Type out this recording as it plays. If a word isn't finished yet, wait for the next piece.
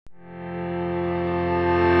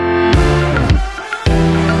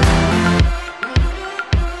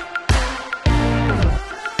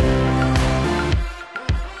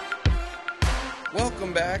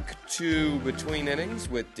to Between Innings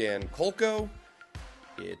with Dan Kolko.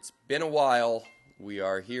 It's been a while. We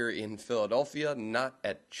are here in Philadelphia, not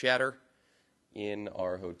at Chatter, in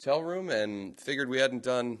our hotel room, and figured we hadn't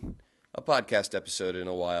done a podcast episode in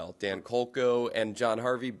a while. Dan Kolko and John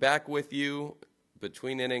Harvey back with you.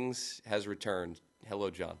 Between Innings has returned. Hello,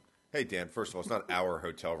 John. Hey, Dan. First of all, it's not our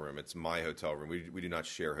hotel room. It's my hotel room. We do not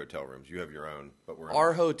share hotel rooms. You have your own, but we're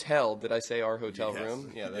our hotel. Did I say our hotel yes. room?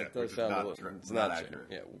 Yeah, that Yeah, does sound a little. It's not accurate.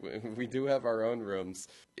 Yeah, we do have our own rooms.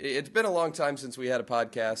 It's been a long time since we had a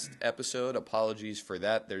podcast episode. Apologies for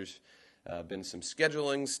that. There's been some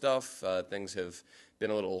scheduling stuff. Things have been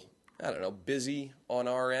a little, busy on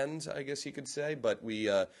our end, I guess you could say. But we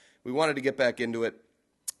wanted to get back into it,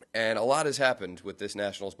 and a lot has happened with this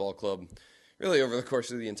Nationals ball club. Really over the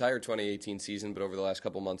course of the entire 2018 season, but over the last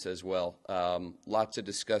couple months as well. Lots to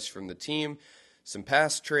discuss from the team, some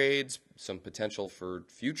past trades, some potential for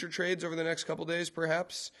future trades over the next couple days,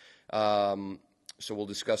 perhaps. So we'll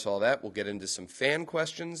discuss all that. We'll get into some fan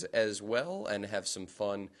questions as well and have some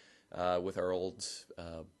fun with our old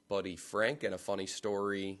buddy Frank and a funny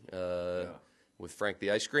story with Frank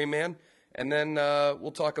the Ice Cream Man. And then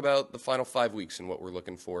we'll talk about the final 5 weeks and what we're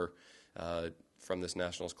looking for from this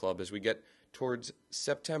Nationals club as we get towards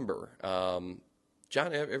September.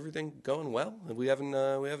 John, everything going well? We haven't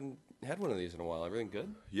had one of these in a while. Everything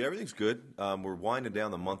good? Yeah, everything's good. We're winding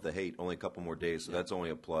down the month of hate, only a couple more days, so that's only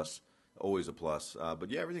a plus, always a plus. But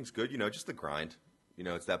yeah, everything's good. Just the grind.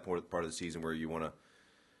 It's that part of the season where you want to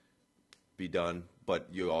be done, but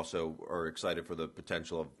you also are excited for the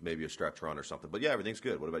potential of maybe a stretch run or something. But yeah, everything's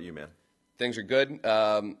good. What about you, man? Things are good.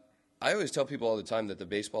 I always tell people all the time that the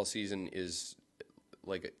baseball season is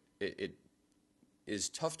like it is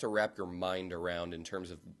tough to wrap your mind around in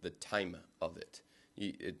terms of the time of it.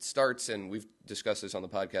 It starts, and we've discussed this on the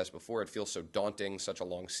podcast before, it feels so daunting, such a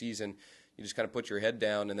long season. You just kind of put your head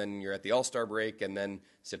down, and then you're at the All-Star break, and then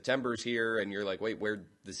September's here, and you're like, wait, where'd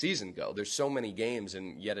the season go? There's so many games,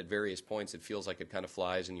 and yet at various points it feels like it kind of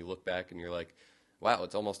flies, and you look back, and you're like, wow,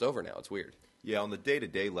 it's almost over now. It's weird. Yeah, on the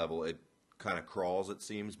day-to-day level, it kind of crawls, it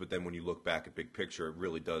seems, but then when you look back at big picture, it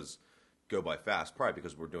really does go by fast, probably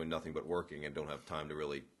because we're doing nothing but working and don't have time to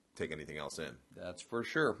really take anything else in. That's for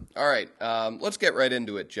sure. All right, let's get right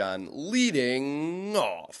into it, John. Leading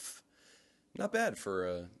off. Not bad for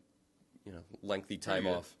a lengthy time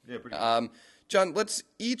off. Yeah, pretty good. John, let's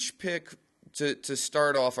each pick, to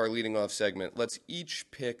start off our leading off segment, let's each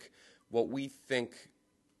pick what we think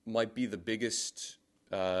might be the biggest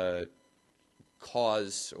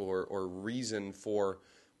cause or reason for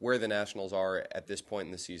where the Nationals are at this point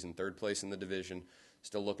in the season. Third place in the division,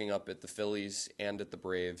 still looking up at the Phillies and at the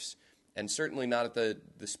Braves, and certainly not at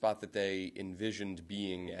the spot that they envisioned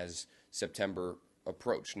being as September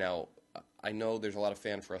approached. Now, I know there's a lot of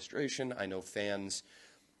fan frustration. I know fans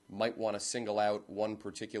might want to single out one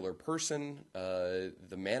particular person.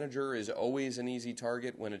 The manager is always an easy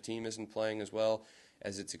target when a team isn't playing as well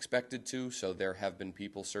as it's expected to, so there have been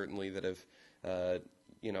people certainly that have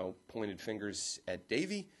pointed fingers at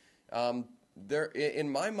Davey. In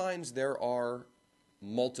my mind, there are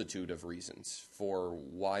multitude of reasons for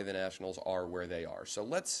why the Nationals are where they are. So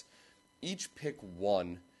let's each pick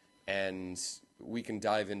one, and we can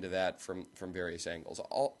dive into that from various angles.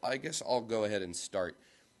 I guess I'll go ahead and start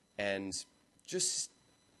and just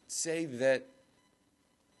say that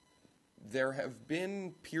there have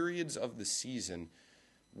been periods of the season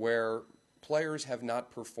where players have not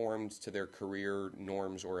performed to their career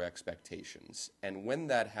norms or expectations. And when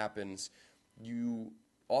that happens, you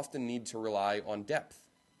often need to rely on depth.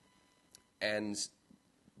 And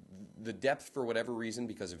the depth, for whatever reason,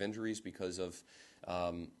 because of injuries, because of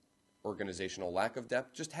organizational lack of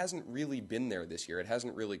depth, just hasn't really been there this year. It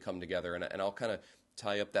hasn't really come together. And I'll kind of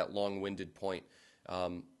tie up that long-winded point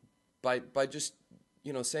by just,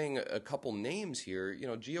 saying a couple names here.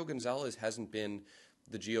 Gio Gonzalez hasn't been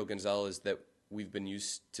the Gio Gonzalez that we've been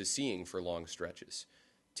used to seeing for long stretches.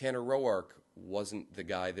 Tanner Roark wasn't the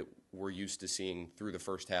guy that we're used to seeing through the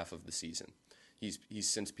first half of the season. He's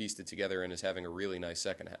since pieced it together and is having a really nice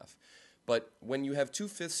second half. But when you have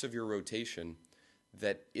 2/5 of your rotation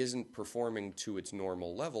that isn't performing to its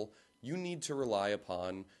normal level, you need to rely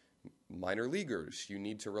upon minor leaguers. You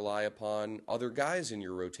need to rely upon other guys in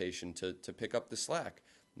your rotation to pick up the slack.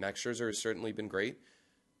 Max Scherzer has certainly been great,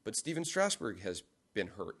 but Steven Strasburg has been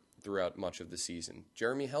hurt throughout much of the season.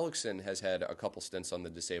 Jeremy Hellickson has had a couple stints on the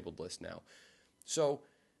disabled list now. So,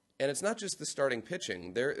 and it's not just the starting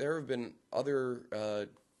pitching. There have been other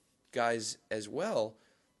guys as well,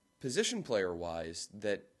 position player-wise,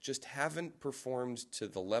 that just haven't performed to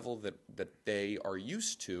the level that they are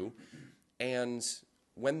used to. And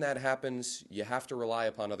when that happens, you have to rely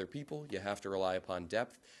upon other people. You have to rely upon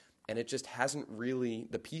depth. And it just hasn't really,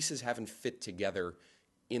 the pieces haven't fit together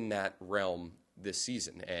in that realm this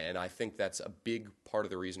season. And I think that's a big part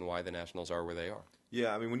of the reason why the Nationals are where they are.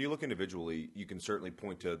 Yeah, I mean, when you look individually, you can certainly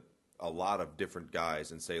point to a lot of different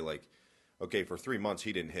guys and say, like, okay, for 3 months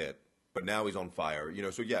he didn't hit, but now he's on fire.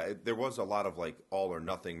 So yeah, there was a lot of like all or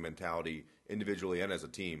nothing mentality individually and as a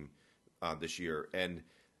team this year. And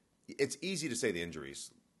it's easy to say the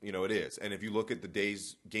injuries. It is. And if you look at the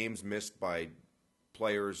games missed by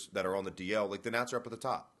players that are on the DL, like the Nats are up at the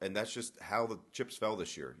top. And that's just how the chips fell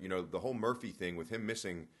this year. The whole Murphy thing with him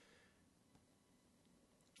missing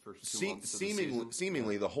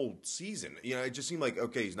seemingly the whole season. It just seemed like,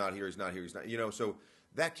 okay, he's not here. So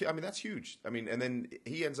that's huge. I mean, and then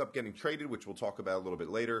he ends up getting traded, which we'll talk about a little bit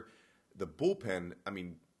later. The bullpen, I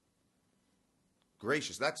mean,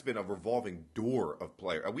 gracious, that's been a revolving door of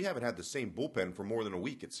player. We haven't had the same bullpen for more than a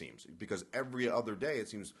week, it seems, because every other day it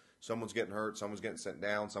seems someone's getting hurt, someone's getting sent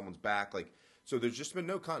down, someone's back. So there's just been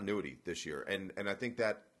no continuity this year, and I think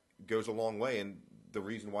that goes a long way, and the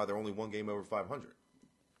reason why they're only one game over 500.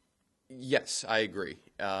 Yes, I agree.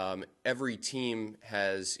 Every team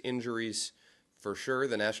has injuries for sure.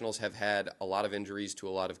 The Nationals have had a lot of injuries to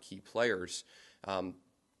a lot of key players,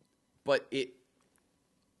 but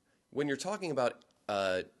when you're talking about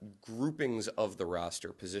groupings of the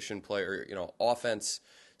roster, position player, offense,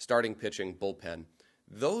 starting pitching, bullpen,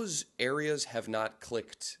 those areas have not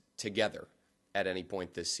clicked together at any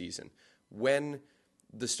point this season. When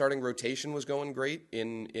the starting rotation was going great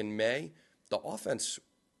in May, the offense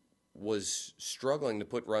was struggling to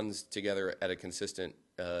put runs together at a consistent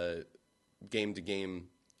game-to-game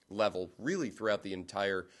level, really throughout the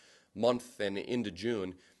entire month and into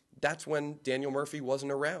June. That's when Daniel Murphy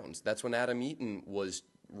wasn't around. That's when Adam Eaton was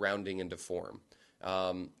rounding into form.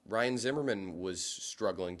 Ryan Zimmerman was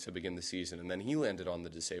struggling to begin the season, and then he landed on the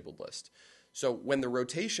disabled list. So when the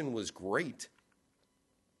rotation was great,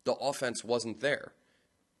 the offense wasn't there.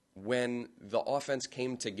 When the offense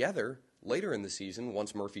came together later in the season,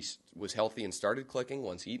 once Murphy was healthy and started clicking,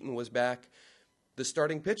 once Eaton was back, the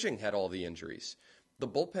starting pitching had all the injuries. The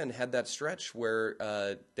bullpen had that stretch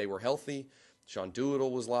where they were healthy. Sean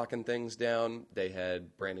Doolittle was locking things down. They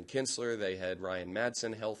had Brandon Kinsler. They had Ryan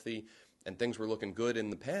Madsen healthy, and things were looking good in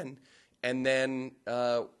the pen. And then,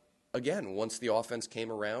 again, once the offense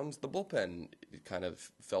came around, the bullpen kind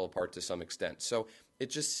of fell apart to some extent. So it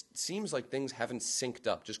just seems like things haven't synced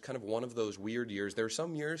up, just kind of one of those weird years. There are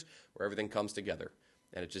some years where everything comes together,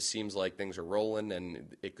 and it just seems like things are rolling,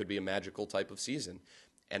 and it could be a magical type of season.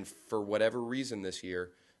 And for whatever reason this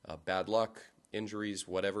year, bad luck, injuries,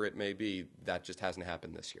 whatever it may be, that just hasn't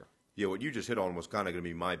happened this year. Yeah, what you just hit on was kind of going to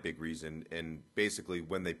be my big reason. And basically,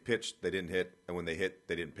 when they pitched, they didn't hit, and when they hit,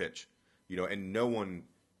 they didn't pitch. And no one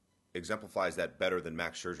exemplifies that better than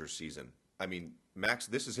Max Scherzer's season. I mean, Max,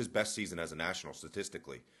 this is his best season as a National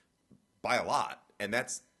statistically, by a lot, and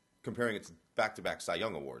that's comparing it to back-to-back Cy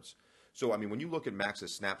Young awards. So, I mean, when you look at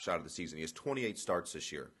Max's snapshot of the season, he has 28 starts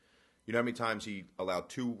this year. You know how many times he allowed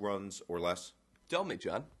 2 runs or less? Tell me,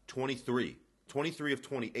 John. 23. 23 of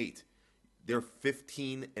 28. They're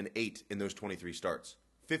 15-8 in those 23 starts.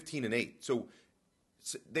 15-8. So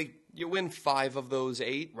you win 5 of those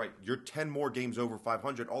 8. Right. You're 10 more games over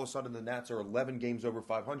 500. All of a sudden, the Nats are 11 games over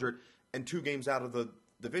 500 and 2 games out of the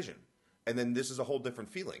division. And then this is a whole different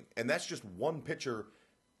feeling. And that's just one pitcher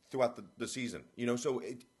throughout the season.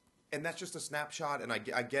 And that's just a snapshot. And I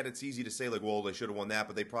get it's easy to say, like, well, they should have won that,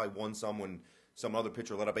 but they probably won some when some other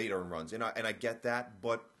pitcher let up 8 earned runs. And I get that,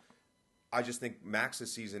 but I just think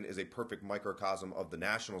Max's season is a perfect microcosm of the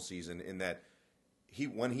National season in that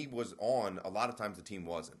when he was on, a lot of times the team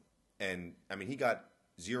wasn't. And, I mean, he got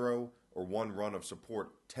 0 or 1 run of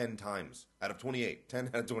support 10 times out of 28.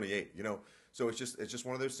 10 out of 28, So it's just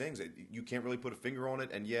one of those things. You can't really put a finger on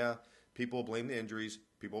it. And, yeah, people blame the injuries.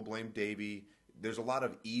 People blame Davey. There's a lot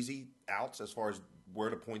of easy outs as far as where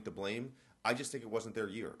to point the blame. I just think it wasn't their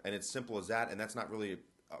year. And it's simple as that. And that's not really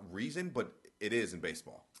a reason, but it is in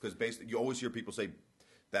baseball. Because you always hear people say,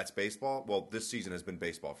 that's baseball. Well, this season has been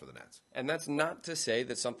baseball for the Nats. And that's not to say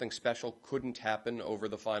that something special couldn't happen over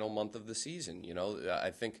the final month of the season. I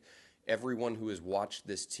think everyone who has watched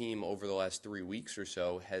this team over the last 3 weeks or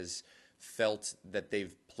so has felt that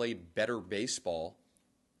they've played better baseball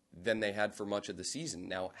than they had for much of the season.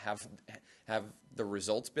 Now, have the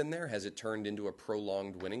results been there? Has it turned into a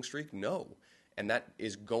prolonged winning streak? No. And that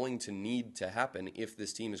is going to need to happen if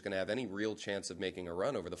this team is going to have any real chance of making a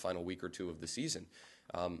run over the final week or 2 of the season.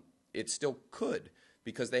 It still could,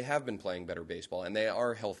 because they have been playing better baseball, and they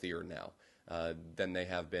are healthier now than they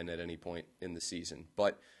have been at any point in the season.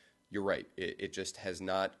 But you're right. It just has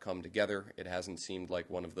not come together. It hasn't seemed like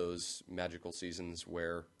one of those magical seasons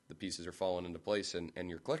where the pieces are falling into place and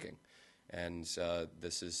you're clicking. And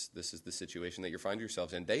this is the situation that you find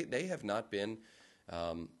yourselves in. They have not been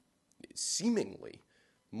seemingly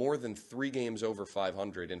more than 3 games over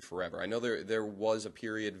 500 in forever. I know there was a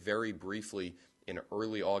period very briefly in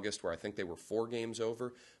early August where I think they were 4 games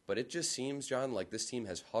over, but it just seems, John, like this team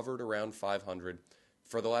has hovered around 500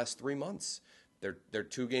 for the last 3 months. They're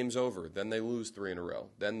 2 games over, then they lose 3 in a row,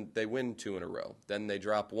 then they win 2 in a row, then they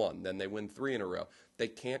drop 1, then they win 3 in a row. They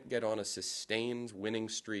can't get on a sustained winning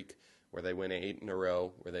streak where they win 8 in a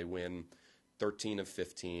row, where they win 13 of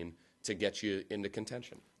 15 to get you into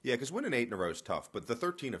contention. Yeah, because winning 8 in a row is tough, but the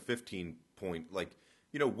 13 of 15 point, like,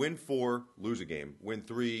 win 4, lose a game, win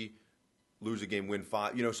 3, lose a game, win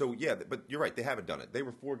 5, so yeah, but you're right, they haven't done it. They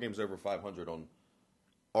were 4 games over 500 on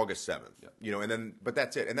August 7th, but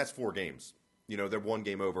that's it, and that's 4 games. They're 1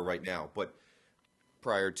 game over right now, but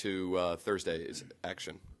prior to Thursday's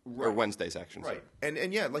action, or Wednesday's action. Right,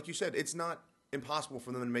 and yeah, like you said, it's not impossible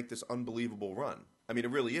for them to make this unbelievable run. I mean,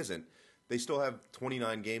 it really isn't. They still have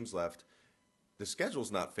 29 games left. The schedule's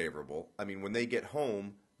not favorable. I mean, when they get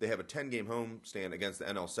home, they have a 10-game home stand against the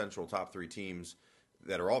NL Central top 3 teams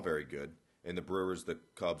that are all very good, and the Brewers, the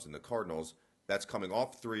Cubs, and the Cardinals. That's coming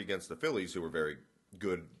off 3 against the Phillies, who are very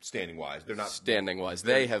good standing-wise. They're not standing-wise.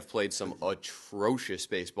 They have played some atrocious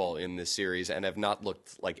baseball in this series and have not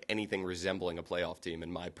looked like anything resembling a playoff team in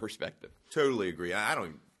my perspective. Totally agree. I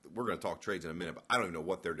don't. We're going to talk trades in a minute, but I don't even know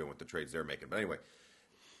what they're doing with the trades they're making. But anyway,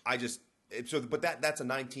 but that's a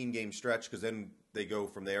 19-game stretch because then they go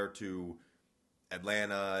from there to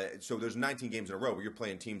Atlanta. So there's 19 games in a row where you're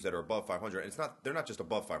playing teams that are above 500, and they're not just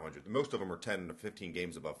above 500. Most of them are 10 to 15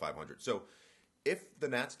 games above 500. So if the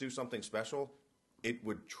Nats do something special, it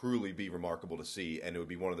would truly be remarkable to see, and it would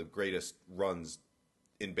be one of the greatest runs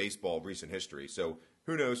in baseball recent history. So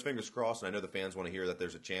who knows? Fingers crossed. And I know the fans want to hear that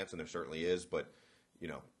there's a chance, and there certainly is, but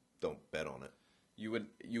don't bet on it. You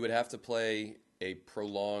would have to play a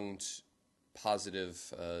prolonged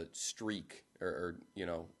positive streak or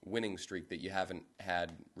winning streak that you haven't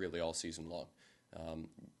had really all season long.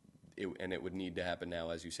 And it would need to happen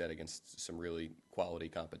now, as you said, against some really quality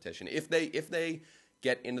competition. If they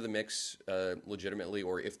get into the mix legitimately,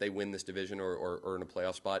 or if they win this division or earn a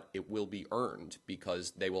playoff spot, it will be earned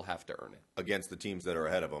because they will have to earn it. Against the teams that are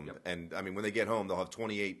ahead of them. Yep. And, I mean, when they get home, they'll have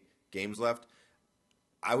 28 games left.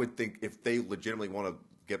 I would think if they legitimately want to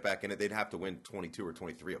get back in it, they'd have to win 22 or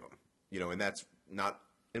 23 of them. And that's not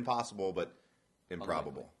impossible, but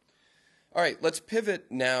improbable. All right, let's pivot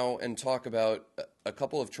now and talk about a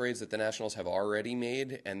couple of trades that the Nationals have already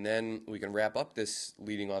made, and then we can wrap up this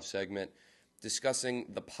leading off segment discussing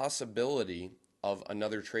the possibility of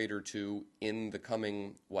another trade or two in the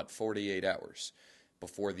coming, 48 hours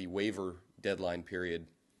before the waiver deadline period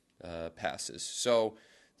passes. So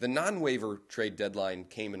the non-waiver trade deadline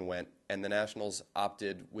came and went, and the Nationals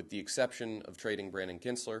opted, with the exception of trading Brandon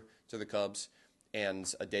Kinsler to the Cubs,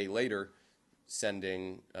 and a day later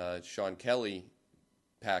sending Sean Kelly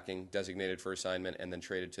packing, designated for assignment, and then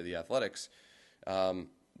traded to the Athletics.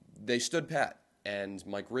 They stood pat, and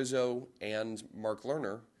Mike Rizzo and Mark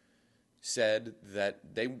Lerner said that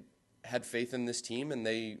they had faith in this team, and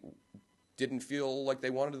they didn't feel like they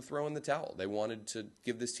wanted to throw in the towel. They wanted to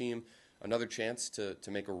give this team another chance to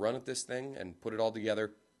make a run at this thing and put it all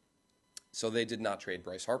together. So they did not trade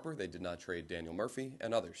Bryce Harper. They did not trade Daniel Murphy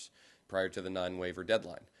and others prior to the non-waiver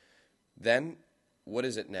deadline. Then, what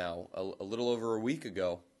is it now? A little over a week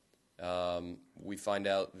ago, we find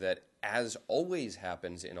out that, as always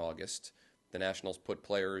happens in August, the Nationals put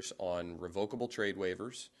players on revocable trade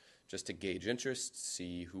waivers just to gauge interest,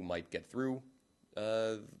 see who might get through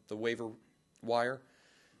the waiver wire.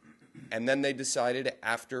 And then they decided,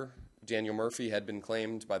 after Daniel Murphy had been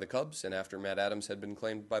claimed by the Cubs and after Matt Adams had been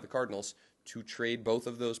claimed by the Cardinals, to trade both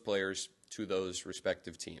of those players to those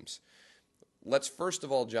respective teams. Let's first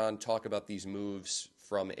of all, John, talk about these moves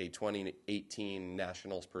from a 2018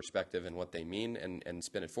 Nationals perspective and what they mean, and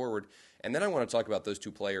spin it forward. And then I want to talk about those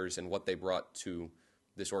two players and what they brought to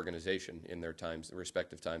this organization in their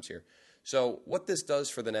respective times here. So what this does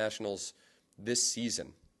for the Nationals this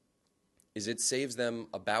season is it saves them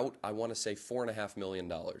about, I want to say, $4.5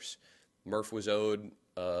 million. Murph was owed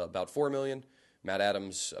about $4 million. Matt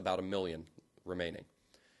Adams about $1 million remaining.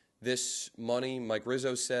 This money, Mike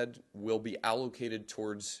Rizzo said, will be allocated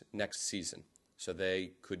towards next season. So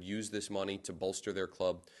they could use this money to bolster their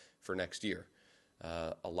club for next year.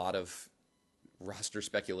 A lot of roster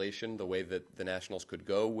speculation, the way that the Nationals could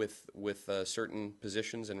go with certain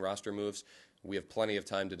positions and roster moves. We have plenty of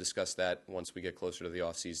time to discuss that once we get closer to the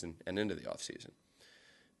offseason and into the offseason.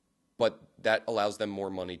 but that allows them more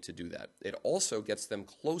money to do that. It also gets them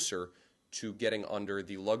closer to getting under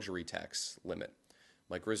the luxury tax limit.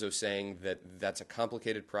 Mike Rizzo saying that that's a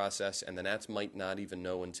complicated process, and the Nats might not even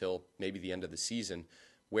know until maybe the end of the season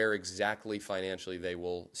where exactly financially they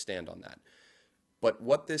will stand on that. But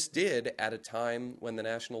what this did at a time when the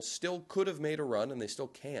Nationals still could have made a run, and they still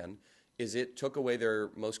can, is it took away their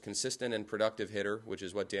most consistent and productive hitter, which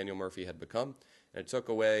is what Daniel Murphy had become, and it took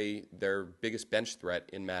away their biggest bench threat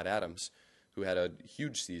in Matt Adams, who had a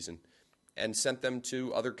huge season, and sent them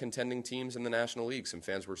to other contending teams in the National League. Some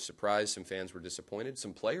fans were surprised, some fans were disappointed,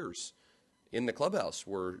 some players in the clubhouse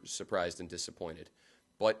were surprised and disappointed.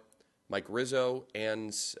 But Mike Rizzo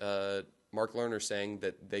and Mark Lerner saying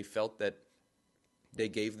that they felt that they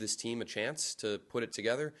gave this team a chance to put it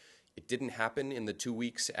together. It didn't happen in the 2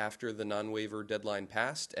 weeks after the non-waiver deadline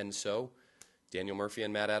passed, and so Daniel Murphy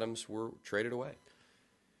and Matt Adams were traded away.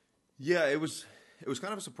 Yeah, it was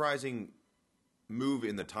kind of a surprising move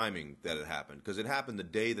in the timing that it happened, because it happened the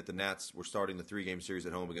day that the Nats were starting the 3-game series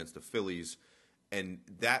at home against the Phillies, and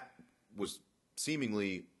that was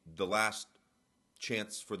seemingly the last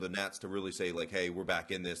chance for the Nats to really say, like, hey, we're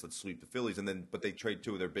back in this, let's sweep the Phillies. But they trade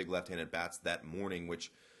 2 of their big left-handed bats that morning,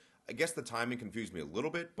 which I guess the timing confused me a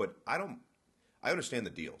little bit, but I understand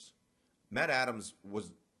the deals. Matt Adams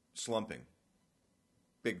was slumping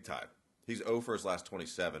big time. He's 0 for his last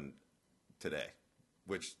 27 today,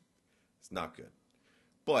 which is not good.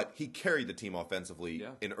 But he carried the team offensively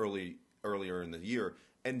earlier in the year,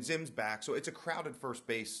 and Zim's back, so it's a crowded first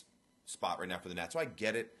base spot right now for the Nats. So I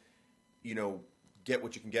get it. Get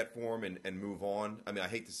what you can get for him and move on. I mean, I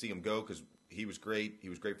hate to see him go because he was great. He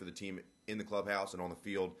was great for the team in the clubhouse and on the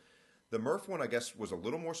field. The Murph one, I guess, was a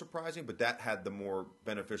little more surprising, but that had the more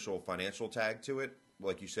beneficial financial tag to it.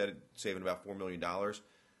 Like you said, saving about $4 million.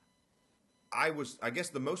 I guess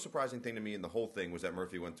the most surprising thing to me in the whole thing was that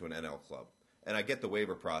Murphy went to an NL club. And I get the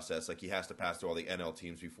waiver process. Like, he has to pass through all the NL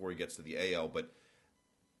teams before he gets to the AL, but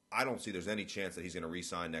I don't see there's any chance that he's going to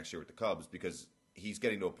re-sign next year with the Cubs, because he's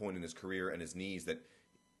getting to a point in his career and his knees that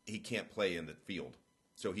he can't play in the field.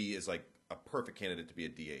 So he is like a perfect candidate to be a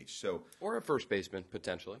DH. Or a first baseman,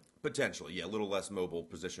 potentially. Potentially, yeah, a little less mobile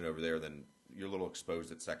position over there than you're a little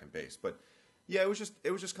exposed at second base. But yeah, it was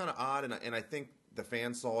just kind of odd, and I think the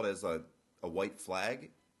fans saw it as a white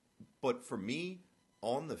flag. But for me,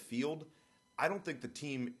 on the field, I don't think the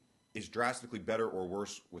team is drastically better or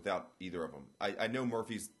worse without either of them. I know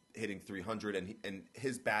Murphy's hitting 300, and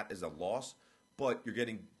his bat is a loss. But you're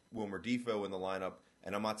getting Wilmer Difo in the lineup,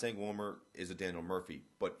 and I'm not saying Wilmer is a Daniel Murphy,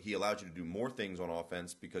 but he allows you to do more things on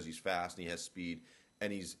offense because he's fast and he has speed,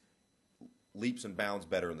 and he's leaps and bounds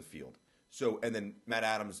better in the field. So, and then Matt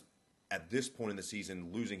Adams, at this point in the season,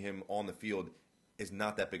 losing him on the field is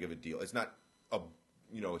not that big of a deal. It's not a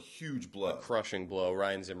huge blow, a crushing blow.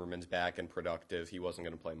 Ryan Zimmerman's back and productive. He wasn't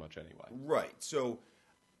going to play much anyway. Right. So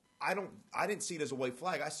I didn't see it as a white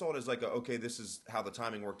flag. I saw it as like, okay, this is how the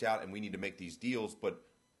timing worked out, and we need to make these deals, but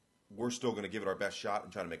we're still going to give it our best shot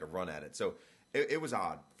and try to make a run at it. So it was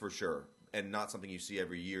odd for sure, and not something you see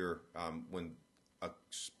every year when a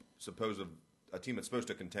team that's supposed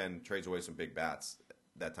to contend trades away some big bats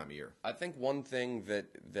that time of year. I think one thing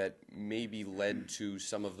that maybe led to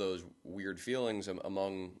some of those weird feelings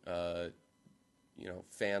among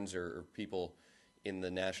fans or people in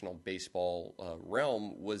the National Baseball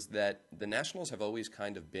realm was that the Nationals have always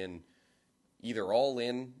kind of been either all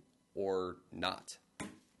in or not.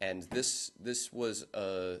 And this was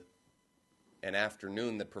an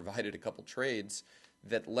afternoon that provided a couple trades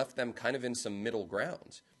that left them kind of in some middle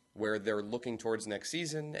ground, where they're looking towards next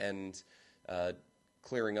season and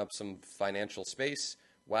clearing up some financial space,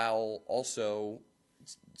 while also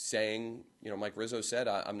saying, Mike Rizzo said,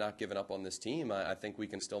 I'm not giving up on this team. I think we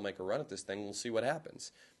can still make a run at this thing. We'll see what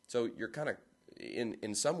happens. So you're kind of,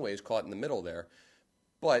 in some ways, caught in the middle there.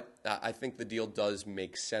 But I think the deal does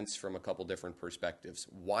make sense from a couple different perspectives.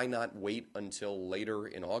 Why not wait until later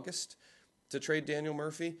in August to trade Daniel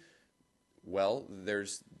Murphy? Well,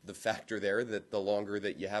 there's the factor there that the longer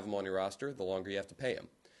that you have him on your roster, the longer you have to pay him.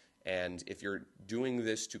 And if you're doing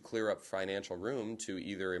this to clear up financial room to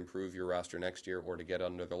either improve your roster next year or to get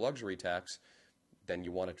under the luxury tax, then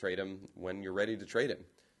you want to trade him when you're ready to trade him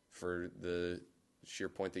for the sheer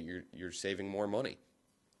point that you're saving more money.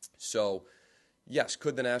 So, yes,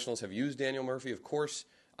 could the Nationals have used Daniel Murphy? Of course.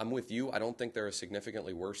 I'm with you. I don't think they're a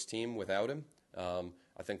significantly worse team without him.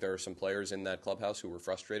 I think there are some players in that clubhouse who were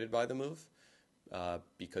frustrated by the move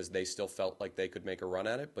because they still felt like they could make a run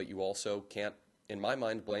at it, but you also can't, in my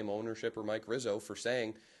mind, blame ownership or Mike Rizzo for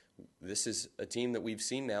saying this is a team that we've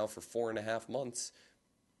seen now for 4.5 months.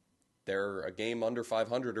 They're a game under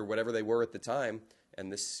 500 or whatever they were at the time,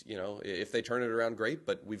 And this, if they turn it around, great,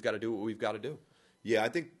 but we've got to do what we've got to do. Yeah, I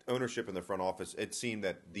think ownership in the front office, it seemed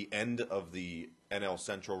that the end of the NL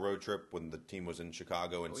Central road trip when the team was in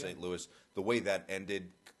Chicago and St. Louis, the way that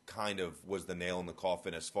ended kind of was the nail in the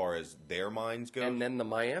coffin as far as their minds go. And then the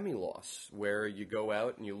Miami loss, where you go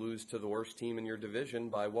out and you lose to the worst team in your division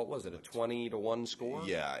by, what was it, a 20-1 score?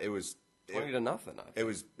 Yeah, it was 20-0. I think.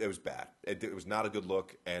 It was bad. It was not a good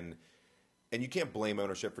look, and you can't blame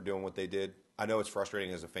ownership for doing what they did. I know it's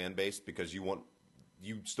frustrating as a fan base because you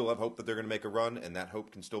still have hope that they're going to make a run, and that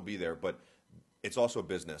hope can still be there. But it's also a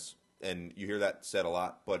business, and you hear that said a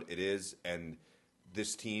lot, but it is. And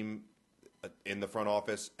this team in the front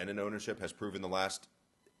office and in ownership has proven the last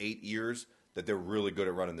 8 years that they're really good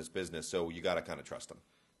at running this business. So you got to kind of trust them.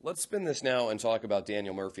 Let's spin this now and talk about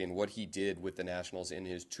Daniel Murphy and what he did with the Nationals in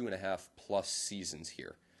his 2.5+ seasons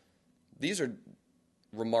here. These are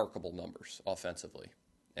remarkable numbers offensively.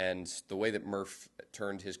 And the way that Murph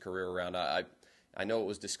turned his career around, I know it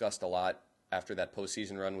was discussed a lot after that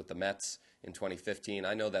postseason run with the Mets in 2015.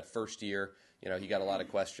 I know that first year, he got a lot of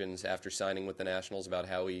questions after signing with the Nationals about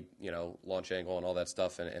how he, launch angle and all that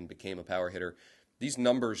stuff and became a power hitter. These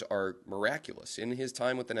numbers are miraculous. In his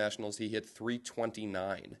time with the Nationals, he hit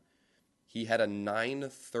 .329. He had a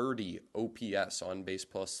 .930 OPS on base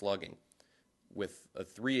plus slugging with a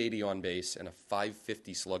 .380 on base and a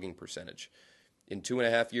 .550 slugging percentage. In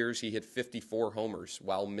 2.5 years, he hit 54 homers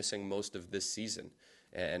while missing most of this season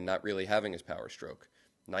and not really having his power stroke.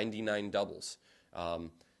 99 doubles.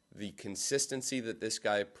 The consistency that this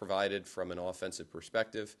guy provided from an offensive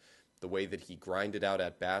perspective, the way that he grinded out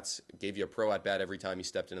at-bats, gave you a pro at-bat every time he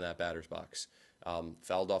stepped into that batter's box.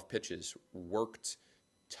 Fouled off pitches, worked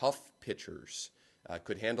tough pitchers,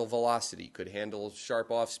 could handle velocity, could handle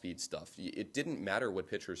sharp off-speed stuff. It didn't matter what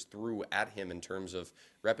pitchers threw at him in terms of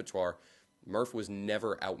repertoire. Murph was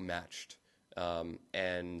never outmatched,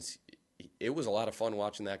 and it was a lot of fun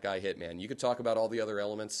watching that guy hit, man. You could talk about all the other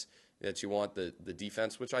elements that you want, the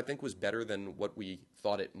defense, which I think was better than what we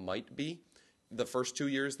thought it might be the first 2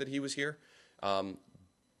 years that he was here.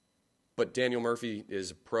 But Daniel Murphy is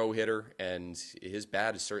a pro hitter, and his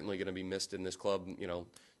bat is certainly going to be missed in this club,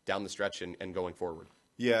 down the stretch and going forward.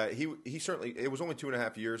 Yeah, he certainly, it was only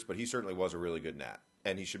 2.5 years, but he certainly was a really good Nat,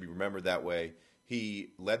 and he should be remembered that way. He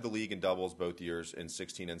led the league in doubles both years in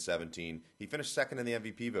 16 and 17. He finished second in the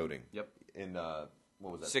MVP voting. Yep. In, what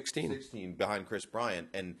was that? 16. 16, behind Chris Bryant.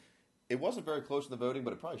 And it wasn't very close in the voting,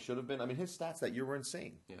 but it probably should have been. I mean, his stats that year were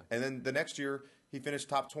insane. Yeah. And then the next year, he finished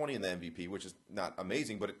top 20 in the MVP, which is not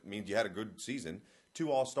amazing, but it means you had a good season.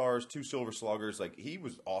 2 All-Stars, 2 Silver Sluggers. Like, he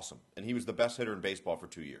was awesome. And he was the best hitter in baseball for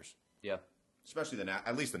 2 years. Yeah. Especially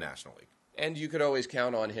at least the National League. And you could always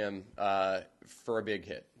count on him for a big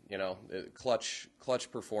hit. Clutch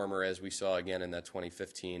performer, as we saw again in that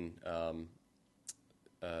 2015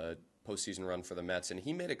 postseason run for the Mets. And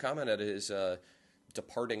he made a comment at his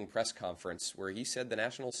departing press conference where he said the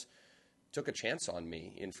Nationals took a chance on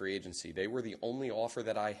me in free agency. They were the only offer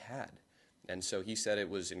that I had. And so he said it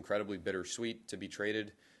was incredibly bittersweet to be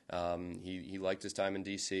traded. He liked his time in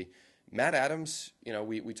D.C. Matt Adams,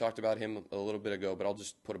 we talked about him a little bit ago, but I'll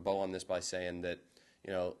just put a bow on this by saying that,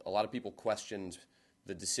 a lot of people questioned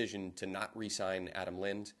the decision to not re-sign Adam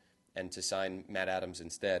Lind and to sign Matt Adams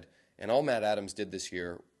instead. And all Matt Adams did this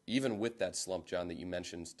year, even with that slump, John, that you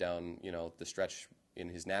mentioned down, the stretch in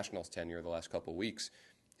his Nationals tenure the last couple of weeks,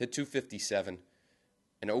 hit .257,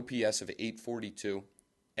 an OPS of .842,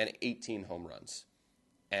 and 18 home runs.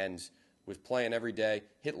 And was playing every day,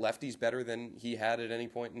 hit lefties better than he had at any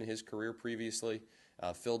point in his career previously,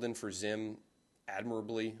 filled in for Zim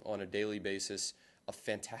admirably on a daily basis. A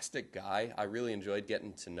fantastic guy. I really enjoyed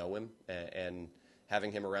getting to know him and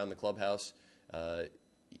having him around the clubhouse.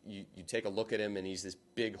 You take a look at him, and he's this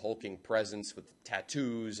big hulking presence with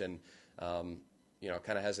tattoos and kind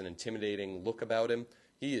of has an intimidating look about him.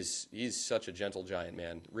 He's such a gentle giant,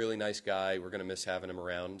 man. Really nice guy. We're going to miss having him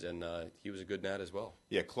around, and he was a good Nat as well.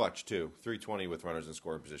 Yeah, clutch too. 320 with runners in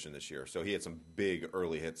scoring position this year. So he had some big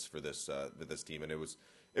early hits for this team, and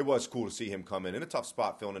it was cool to see him come in a tough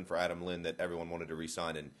spot, filling in for Adam Lind that everyone wanted to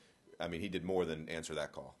re-sign. And I mean, he did more than answer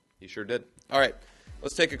that call. He sure did. All right,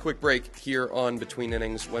 let's take a quick break here on Between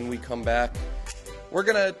Innings. When we come back, we're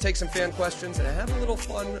going to take some fan questions and have a little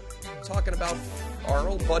fun talking about our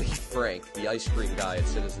old buddy Frank, the ice cream guy at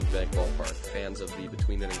Citizens Bank Ballpark. Fans of the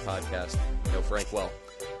Between Innings podcast know Frank well.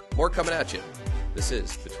 More coming at you. This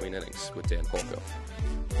is Between Innings with Dan Polko.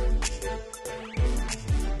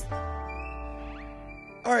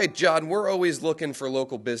 All right, John, we're always looking for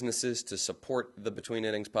local businesses to support the Between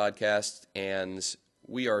Innings podcast, and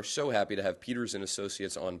we are so happy to have Peters &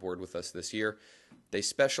 Associates on board with us this year. They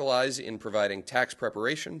specialize in providing tax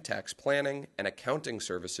preparation, tax planning, and accounting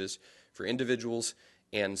services for individuals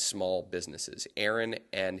and small businesses. Aaron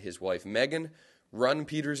and his wife Megan run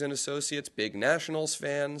Peters and Associates, big Nationals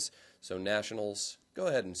fans. So Nationals, go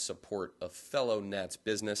ahead and support a fellow Nats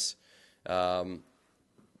business.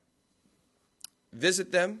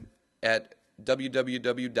 Visit them at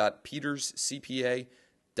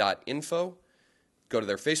www.peterscpa.info. Go to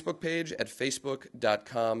their Facebook page at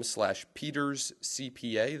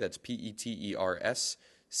facebook.com/PetersCPA. That's Peters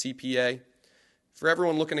CPA. For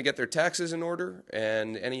everyone looking to get their taxes in order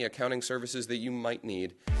and any accounting services that you might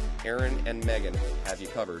need, Aaron and Megan have you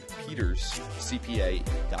covered.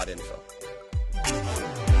 PetersCPA.info.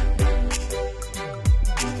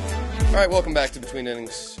 All right, welcome back to Between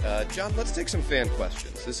Innings. John, let's take some fan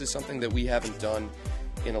questions. This is something that we haven't done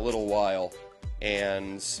in a little while.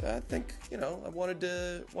 And I think, I wanted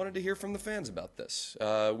to hear from the fans about this.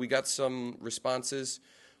 We got some responses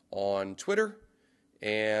on Twitter,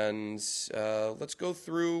 and let's go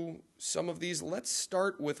through some of these. Let's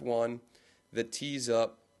start with one that tees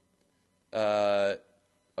up a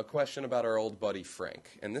question about our old buddy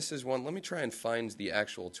Frank. And this is one, let me try and find the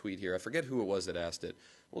actual tweet here. I forget who it was that asked it.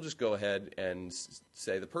 We'll just go ahead and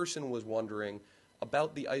say the person was wondering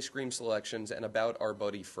about the ice cream selections and about our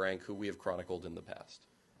buddy Frank, who we have chronicled in the past.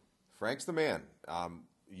 Frank's the man.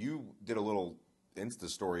 You did a little Insta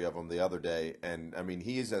story of him the other day, and,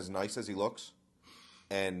 he is as nice as he looks,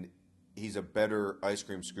 and he's a better ice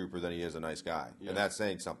cream scooper than he is a nice guy. Yeah. And that's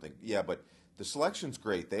saying something. Yeah, but the selection's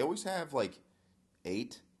great. They always have,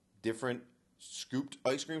 8 different scooped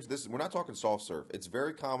ice creams. We're not talking soft serve. It's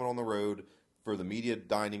very common on the road for the media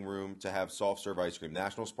dining room to have soft serve ice cream.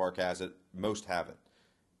 National Spark has it. Most have it.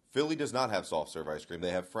 Philly does not have soft serve ice cream.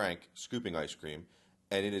 They have Frank scooping ice cream,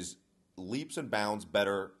 and it is leaps and bounds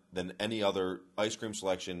better than any other ice cream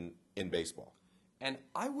selection in baseball. And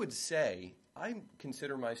I would say I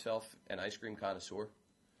consider myself an ice cream connoisseur.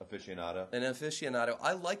 Aficionado. An aficionado.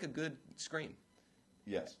 I like a good scream.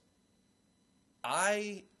 Yes.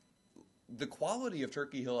 The quality of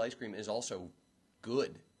Turkey Hill ice cream is also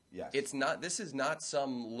good. Yes. This is not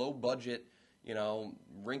some low budget,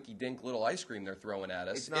 rinky-dink little ice cream they're throwing at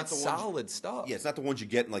us. It's solid stuff. Yeah, it's not the ones you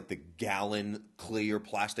get in the gallon clear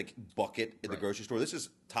plastic bucket in the grocery store. This is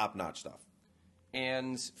top-notch stuff.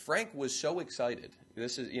 And Frank was so excited.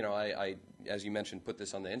 This is, I as you mentioned, put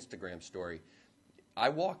this on the Instagram story. I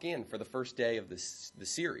walk in for the first day of the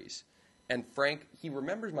series, and Frank, he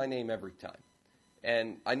remembers my name every time.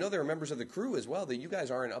 And I know there are members of the crew as well that you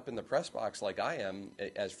guys aren't up in the press box like I am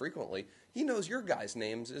as frequently. He knows your guys'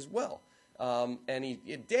 names as well. And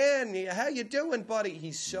Dan, how you doing, buddy?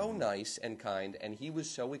 He's so nice and kind, and he was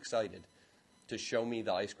so excited to show me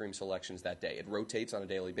the ice cream selections that day. It rotates on a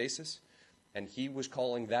daily basis, and he was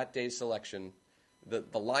calling that day's selection. The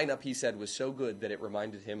lineup, he said, was so good that it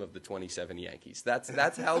reminded him of the 27 Yankees. That's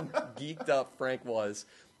how geeked up Frank was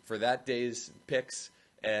for that day's picks.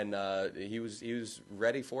 And he was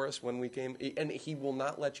ready for us when we came. And he will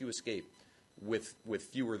not let you escape with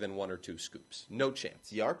fewer than 1 or 2 scoops. No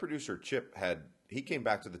chance. Yeah, our producer, Chip, he came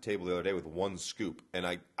back to the table the other day with 1 scoop. And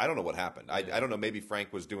I don't know what happened. I don't know. Maybe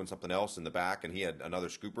Frank was doing something else in the back and he had another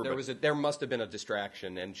scooper. There must have been a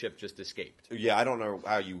distraction and Chip just escaped. Yeah, I don't know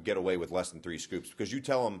how you get away with less than 3 scoops. Because you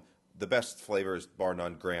tell him the best flavor is, bar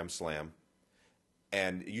none, Graham Slam.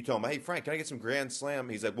 And you tell him, hey, Frank, can I get some Grand Slam?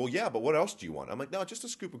 He's like, well, yeah, but what else do you want? I'm like, no, just a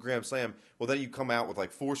scoop of Grand Slam. Well, then you come out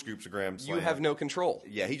with 4 scoops of Grand Slam. You have no control.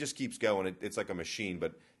 Yeah, he just keeps going. It's like a machine,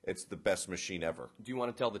 but it's the best machine ever. Do you want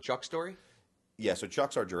to tell the Chuck story? Yeah, so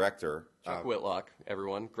Chuck's our director. Chuck Whitlock,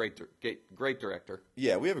 everyone. Great director.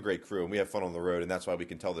 Yeah, we have a great crew, and we have fun on the road, and that's why we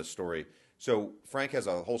can tell this story. So Frank has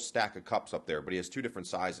a whole stack of cups up there, but he has 2 different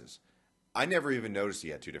sizes. I never even noticed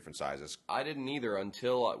he had 2 different sizes. I didn't either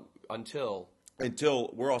until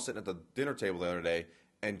we're all sitting at the dinner table the other day,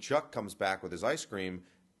 and Chuck comes back with his ice cream,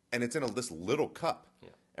 and it's in this little cup. Yeah.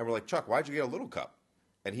 And we're like, Chuck, why'd you get a little cup?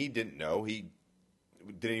 And he didn't know. He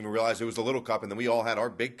didn't even realize it was a little cup, and then we all had our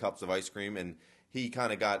big cups of ice cream, and he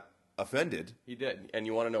kind of got offended. He did. And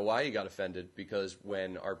you want to know why he got offended? Because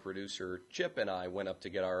when our producer, Chip, and I went up to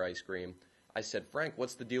get our ice cream, I said, Frank,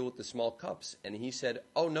 what's the deal with the small cups? And he said,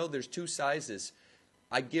 oh, no, there's 2 sizes.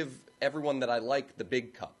 I give everyone that I like the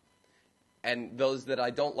big cup. And those that I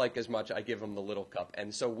don't like as much, I give them the little cup.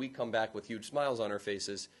 And so we come back with huge smiles on our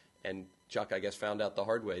faces. And Chuck, I guess, found out the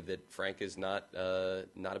hard way that Frank is not a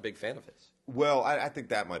big fan of his. Well, I think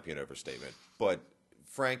that might be an overstatement. But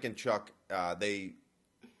Frank and Chuck, they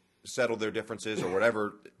settled their differences or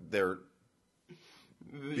whatever their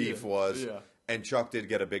beef was. Yeah. And Chuck did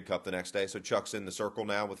get a big cup the next day. So Chuck's in the circle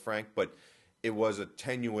now with Frank. But it was a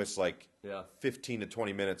tenuous 15 to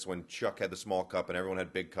 20 minutes when Chuck had the small cup and everyone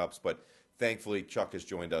had big cups, but thankfully Chuck has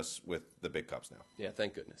joined us with the big cups now. Yeah,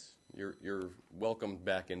 thank goodness. You're welcomed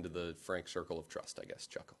back into the Frank circle of trust, I guess,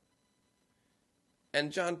 Chuckle.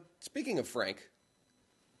 And John, speaking of Frank,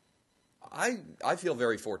 I feel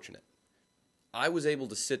very fortunate. I was able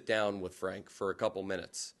to sit down with Frank for a couple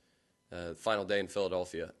minutes, final day in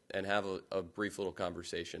Philadelphia, and have a brief little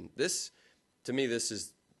conversation. To me, this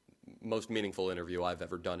is most meaningful interview I've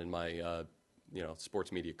ever done in my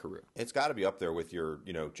sports media career. It's got to be up there with your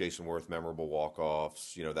Jason Worth memorable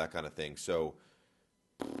walk-offs, that kind of thing. So,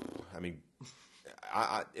 I mean,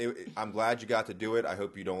 I'm glad you got to do it. I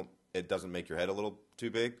hope it doesn't make your head a little too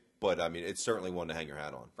big, but I mean, it's certainly one to hang your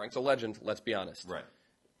hat on. Frank's a legend. Let's be honest. Right.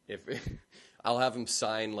 If I'll have him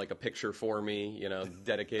sign like a picture for me,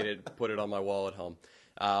 dedicated, put it on my wall at home.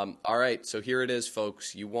 All right, so here it is,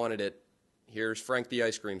 folks. You wanted it. Here's Frank the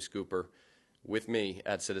Ice Cream Scooper with me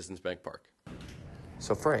at Citizens Bank Park.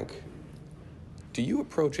 So, Frank, do you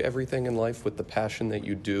approach everything in life with the passion that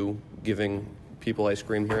you do, giving people ice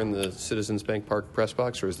cream here in the Citizens Bank Park press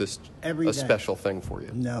box, or is this a special thing for you?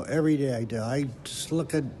 No, every day I do. I just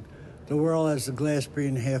look at the world as the glass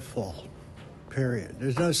being half full, period.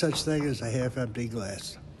 There's no such thing as a half-empty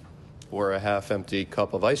glass. Or a half-empty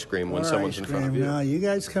cup of ice cream when someone's in front of you. No, you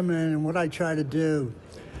guys come in, and what I try to do,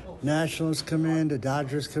 Nationals come in, the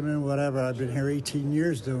Dodgers come in, whatever. I've been here 18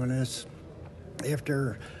 years doing this.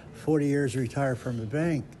 After 40 years retired from the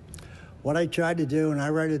bank, what I try to do, and I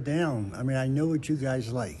write it down, I mean, I know what you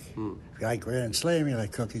guys like. If you like Grand Slam, you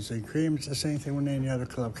like cookies and cream, it's the same thing when any other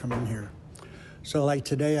club come in here. So like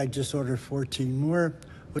today, I just ordered 14 more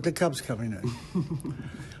with the Cubs coming in.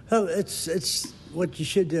 So it's what you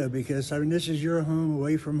should do, because, I mean, this is your home,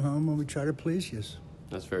 away from home, and we try to please you.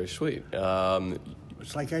 That's very sweet.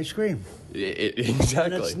 It's like ice cream. Exactly.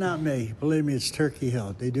 And it's not me. Believe me, it's Turkey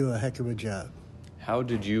Hill. They do a heck of a job. How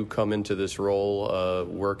did you come into this role,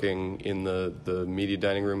 working in the media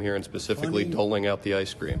dining room here and specifically doling out the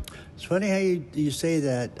ice cream? It's funny how you say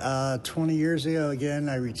that. 20 years ago, again,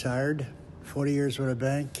 I retired. 40 years with a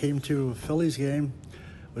bank. Came to a Phillies game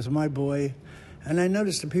with my boy. And I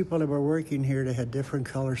noticed the people that were working here, they had different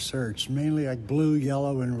color shirts, mainly like blue,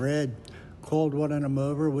 yellow, and red. Called one of them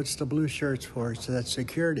over, what's the blue shirts for? So that's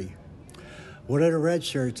security. What are the red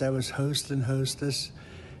shirts? That was host and hostess.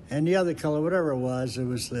 And the other color, whatever it was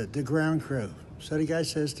the ground crew. So the guy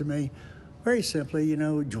says to me, very simply,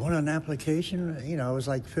 do you want an application? I was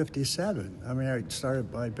like 57. I mean, I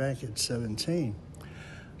started my bank at 17.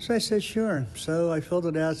 So I said, sure. So I filled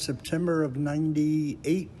it out September of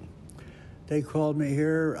 98. They called me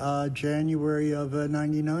here January of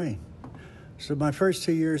 99. So my first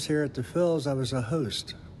 2 years here at the Phils, I was a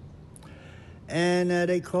host. And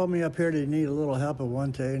they called me up here to need a little help at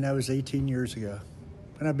one day, and that was 18 years ago.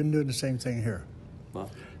 And I've been doing the same thing here.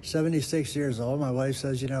 Wow. 76 years old. My wife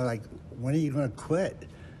says, when are you going to quit?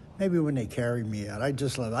 Maybe when they carry me out.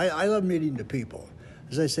 I love meeting the people.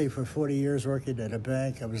 As I say, for 40 years working at a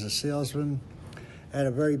bank, I was a salesman. I had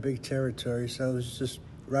a very big territory, so I was just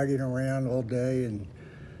riding around all day and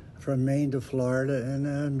from Maine to Florida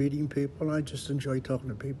and meeting people. And I just enjoy talking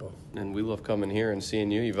to people. And we love coming here and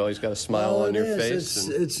seeing you. You've always got a smile on your face.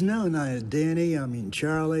 It's Danny,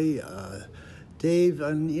 Charlie, Dave,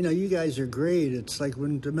 and you guys are great. It's like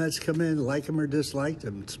when the Mets come in, like them or dislike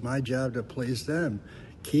them, it's my job to please them.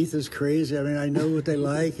 Keith is crazy. I mean, I know what they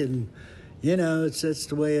like, and it's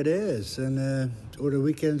the way it is. And or the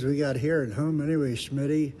weekends we got here at home anyway,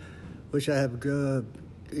 Schmitty, which I have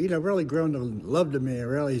really grown to love the man.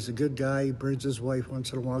 Really, he's a good guy. He brings his wife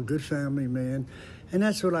once in a while. Good family man, and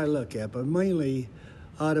that's what I look at. But mainly,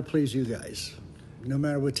 to please you guys, no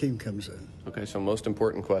matter what team comes in. Okay, so most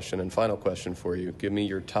important question and final question for you. Give me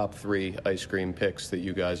your top 3 ice cream picks that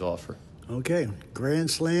you guys offer. Okay, Grand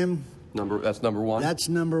Slam. That's number 1? That's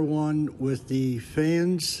number 1 with the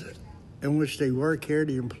fans in which they work here,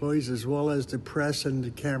 the employees, as well as the press and the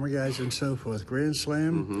camera guys and so forth. Grand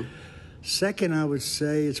Slam. Mm-hmm. Second, I would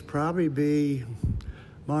say it's probably be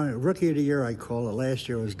my Rookie of the Year, I call it. Last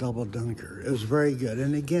year was Double Dunker. It was very good.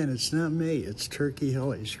 And again, it's not me. It's Turkey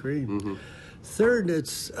Hill ice cream. Mm-hmm. Third,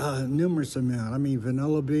 it's numerous amount. I mean,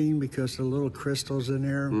 vanilla bean because the little crystals in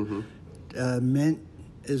there. Mm-hmm. Mint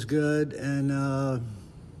is good. And,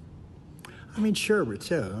 sherbet,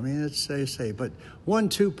 too. I mean, it's they say. But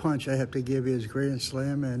 1-2 punch I have to give you is Grand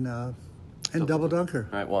Slam and Double Dunker.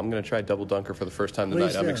 All right, well, I'm going to try Double Dunker for the first time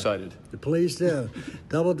tonight. I'm excited. Please do.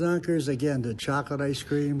 Double Dunkers, again, the chocolate ice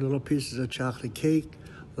cream, little pieces of chocolate cake,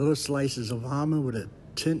 little slices of almond with a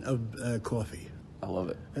tint of coffee. I love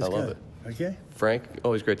it. That's I love good. it. Okay? Frank,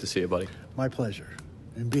 always great to see you, buddy. My pleasure.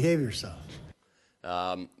 And behave yourself.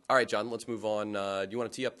 All right, John, let's move on. Do you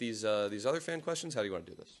want to tee up these other fan questions? How do you want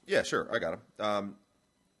to do this? Yeah, sure. I got them.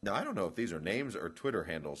 Now, I don't know if these are names or Twitter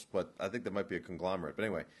handles, but I think that might be a conglomerate. But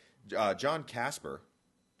anyway, John Casper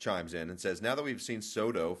chimes in and says, now that we've seen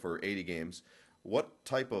Soto for 80 games, what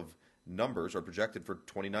type of numbers are projected for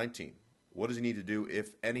 2019? What does he need to do,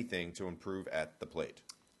 if anything, to improve at the plate?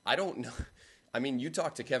 I don't know. I mean, you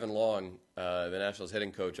talked to Kevin Long, the Nationals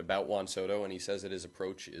hitting coach, about Juan Soto, and he says that his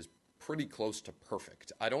approach is pretty close to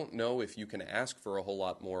perfect. I don't know if you can ask for a whole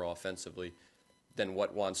lot more offensively than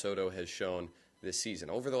what Juan Soto has shown this season.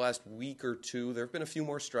 Over the last week or two, there have been a few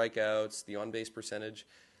more strikeouts. The on-base percentage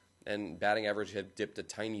and batting average have dipped a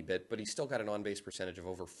tiny bit, but he's still got an on-base percentage of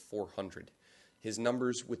over 400. His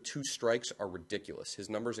numbers with 2 strikes are ridiculous. His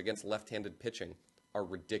numbers against left-handed pitching are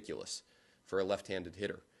ridiculous for a left-handed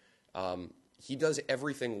hitter. He does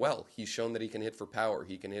everything well. He's shown that he can hit for power.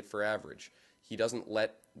 He can hit for average. He doesn't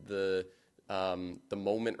let the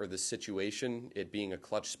moment or the situation, it being a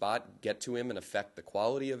clutch spot, get to him and affect the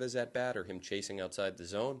quality of his at-bat or him chasing outside the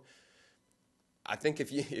zone. I think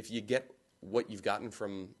if you get what you've gotten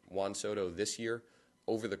from Juan Soto this year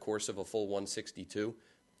over the course of a full 162,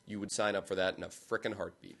 you would sign up for that in a frickin'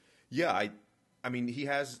 heartbeat. Yeah, I mean,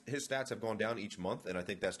 his stats have gone down each month, and I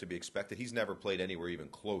think that's to be expected. He's never played anywhere even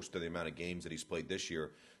close to the amount of games that he's played this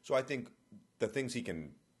year. So I think the things he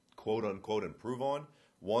can quote-unquote improve on,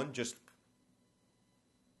 one, just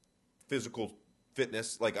physical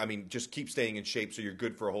fitness. Just keep staying in shape so you're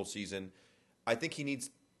good for a whole season. I think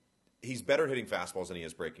he's better at hitting fastballs than he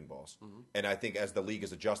is breaking balls. Mm-hmm. And I think as the league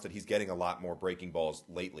has adjusted, he's getting a lot more breaking balls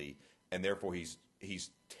lately, and therefore he's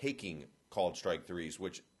taking called strike threes,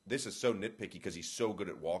 which this is so nitpicky because he's so good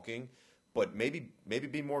at walking. But maybe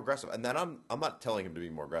be more aggressive. And then I'm not telling him to be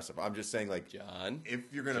more aggressive. I'm just saying, John, if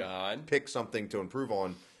you're going to pick something to improve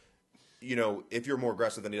on, if you're more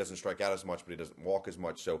aggressive, then he doesn't strike out as much, but he doesn't walk as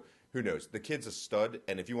much. So who knows? The kid's a stud,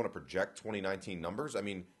 and if you want to project 2019 numbers, I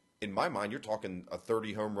mean, in my mind, you're talking a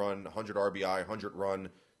 30 home run, 100 RBI, 100 run,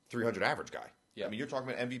 300 average guy. Yeah. I mean, you're talking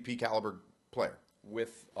about MVP caliber player.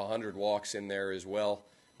 With 100 walks in there as well.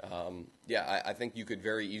 I think you could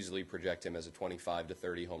very easily project him as a 25 to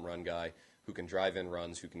 30 home run guy who can drive in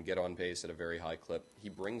runs, who can get on base at a very high clip. He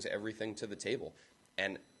brings everything to the table.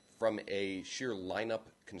 And from a sheer lineup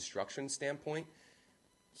construction standpoint,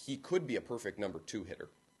 he could be a perfect number 2 hitter.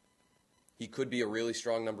 He could be a really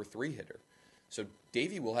strong number 3 hitter. So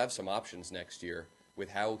Davey will have some options next year with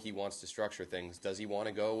how he wants to structure things. Does he want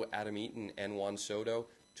to go Adam Eaton and Juan Soto,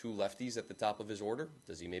 2 lefties at the top of his order?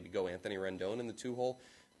 Does he maybe go Anthony Rendon in the 2-hole?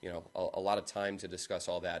 A lot of time to discuss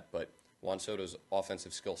all that, but Juan Soto's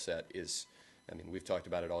offensive skill set is, we've talked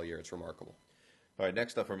about it all year. It's remarkable. All right,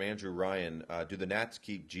 next up from Andrew Ryan. Do the Nats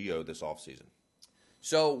keep Gio this offseason?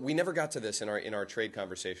 So we never got to this in our trade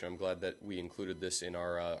conversation. I'm glad that we included this in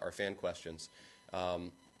our fan questions.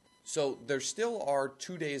 So there still are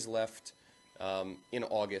 2 days left in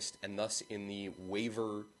August, and thus in the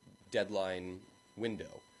waiver deadline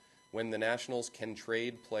window, when the Nationals can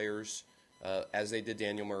trade players, as they did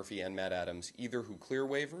Daniel Murphy and Matt Adams, either who clear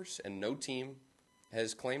waivers and no team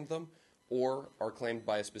has claimed them, or are claimed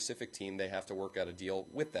by a specific team. They have to work out a deal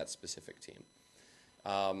with that specific team.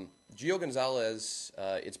 Gio Gonzalez,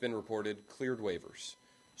 it's been reported, cleared waivers.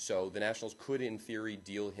 So the Nationals could, in theory,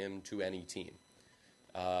 deal him to any team.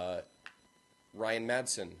 Ryan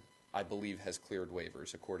Madsen, I believe, has cleared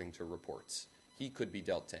waivers, according to reports. He could be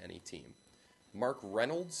dealt to any team. Mark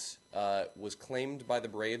Reynolds was claimed by the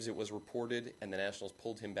Braves, it was reported, and the Nationals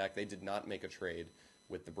pulled him back. They did not make a trade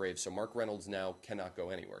with the Braves. So Mark Reynolds now cannot go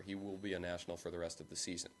anywhere. He will be a National for the rest of the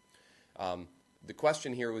season. The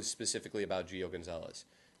question here was specifically about Gio Gonzalez.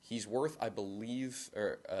 He's worth, I believe,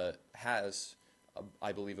 has,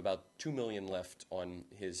 I believe, about $2 million left on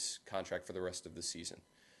his contract for the rest of the season.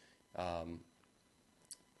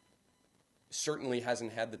 Certainly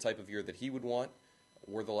hasn't had the type of year that he would want,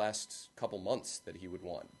 or the last couple months that he would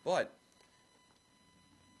want. But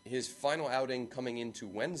his final outing coming into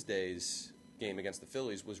Wednesday's game against the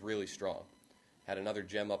Phillies was really strong. Had another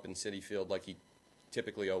gem up in Citi Field like he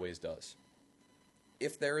typically always does.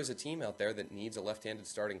 If there is a team out there that needs a left-handed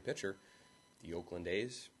starting pitcher, the Oakland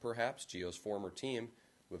A's, perhaps, Gio's former team,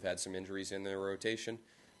 who have had some injuries in their rotation,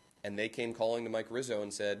 and they came calling to Mike Rizzo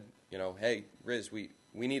and said, hey, Riz, we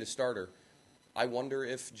need a starter. I wonder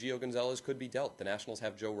if Gio Gonzalez could be dealt. The Nationals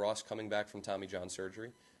have Joe Ross coming back from Tommy John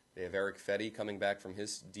surgery. They have Eric Fetty coming back from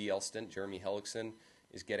his DL stint. Jeremy Hellickson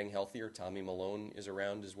is getting healthier. Tommy Malone is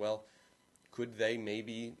around as well. Could they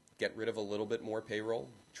maybe get rid of a little bit more payroll,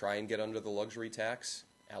 try and get under the luxury tax,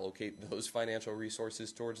 allocate those financial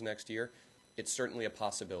resources towards next year? It's certainly a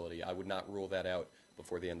possibility. I would not rule that out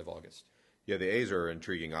before the end of August. Yeah, the A's are an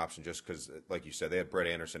intriguing option just because, like you said, they had Brett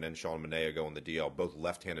Anderson and Sean Manaea go on the DL, both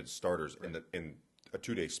left-handed starters in a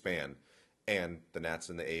 2-day span. And the Nats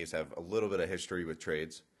and the A's have a little bit of history with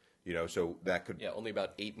trades, so that could... Yeah, only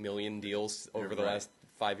about 8 million deals over the last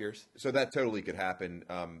 5 years. So that totally could happen.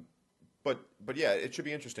 But yeah, it should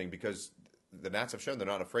be interesting because the Nats have shown they're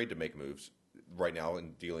not afraid to make moves right now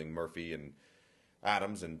in dealing Murphy and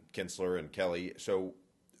Adams and Kinsler and Kelly. So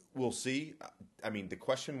we'll see. I mean, the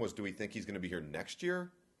question was, do we think he's going to be here next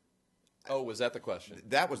year? Oh, was that the question?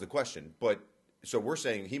 That was the question. But so we're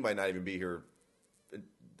saying he might not even be here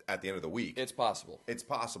at the end of the week. It's possible. It's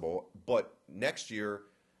possible. But next year,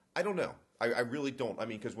 I don't know. I really don't. I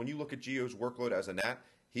mean, because when you look at Gio's workload as a Nat,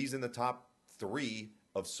 he's in the top 3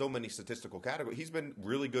 of so many statistical categories. He's been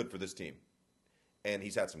really good for this team. And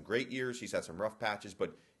he's had some great years. He's had some rough patches,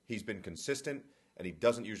 but he's been consistent, and he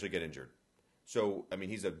doesn't usually get injured. So, I mean,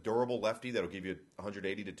 he's a durable lefty that'll give you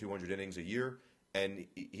 180 to 200 innings a year, and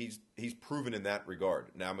he's proven in that regard.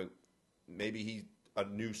 Now, maybe a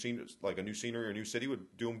new scenery or a new city would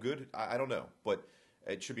do him good. I don't know, but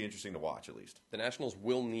it should be interesting to watch at least. The Nationals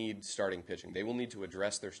will need starting pitching. They will need to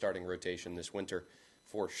address their starting rotation this winter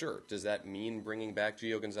for sure. Does that mean bringing back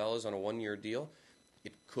Gio Gonzalez on a 1-year deal?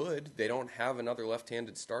 It could. They don't have another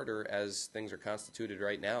left-handed starter as things are constituted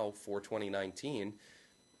right now for 2019.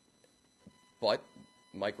 But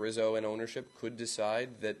Mike Rizzo and ownership could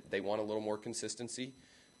decide that they want a little more consistency.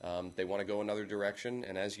 They want to go another direction.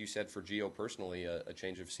 And as you said, for Gio personally, a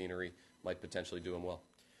change of scenery might potentially do him well.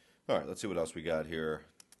 All right, let's see what else we got here.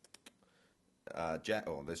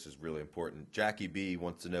 This is really important. Jackie B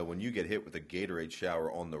wants to know, when you get hit with a Gatorade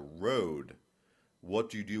shower on the road,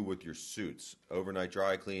 what do you do with your suits? Overnight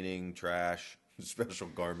dry cleaning, trash, special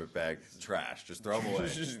garment bag, trash. Just throw them away.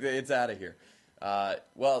 It's out of here.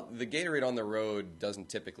 Well, the Gatorade on the road doesn't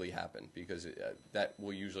typically happen because that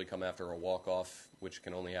will usually come after a walk-off, which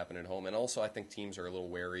can only happen at home. And also, I think teams are a little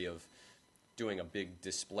wary of doing a big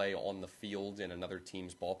display on the field in another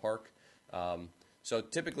team's ballpark. So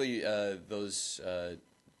typically, those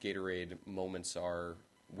Gatorade moments are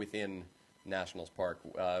within Nationals Park.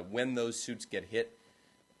 When those suits get hit,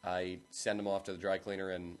 I send them off to the dry cleaner,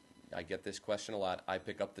 and I get this question a lot. I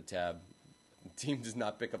pick up the tab. The team does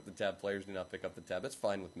not pick up the tab. Players do not pick up the tab. That's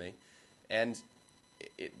fine with me. And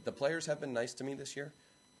the players have been nice to me this year.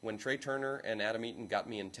 When Trey Turner and Adam Eaton got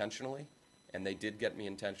me intentionally, and they did get me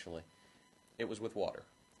intentionally, it was with water.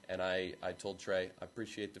 And I told Trey, I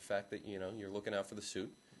appreciate the fact that you're looking out for the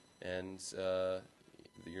suit, and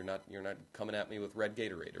you're not coming at me with red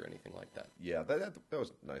Gatorade or anything like that. Yeah, that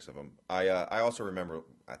was nice of them. I also remember,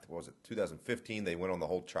 what was it, 2015? They went on the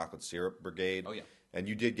whole chocolate syrup brigade. Oh yeah. And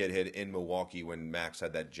you did get hit in Milwaukee when Max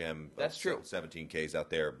had that gem. That's true. 17 Ks out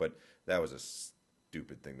there, but that was a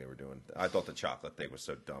stupid thing they were doing. I thought the chocolate thing was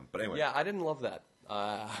so dumb. But anyway. Yeah, I didn't love that.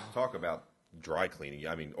 Talk about dry cleaning.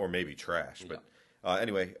 I mean, or maybe trash. But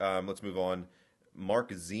anyway, let's move on.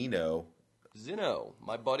 Mark Zeno,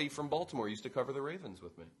 my buddy from Baltimore, used to cover the Ravens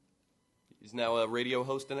with me. He's now a radio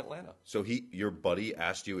host in Atlanta. So your buddy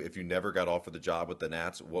asked you, if you never got offered the job with the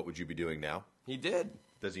Nats, what would you be doing now? He did.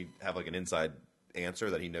 Does he have like an inside answer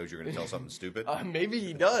that he knows you're going to tell something stupid? Maybe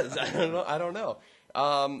he does. I don't know.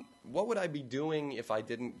 What would I be doing if I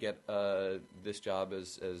didn't get this job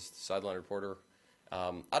as sideline reporter?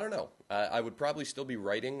 I don't know. I would probably still be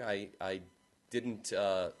writing. I didn't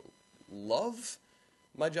love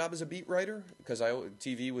my job as a beat writer because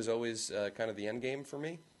TV was always kind of the end game for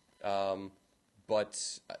me.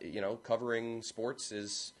 But covering sports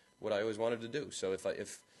is what I always wanted to do. So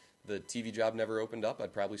if the TV job never opened up,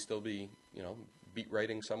 I'd probably still be beat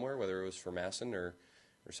writing somewhere, whether it was for Masson or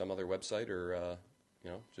some other website or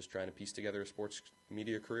just trying to piece together a sports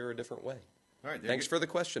media career a different way. All right. Thanks for the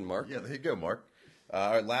question, Mark. Yeah, there you go, Mark.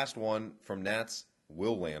 All right, last one from Nats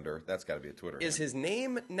Will Lander. That's got to be a Twitter. Is his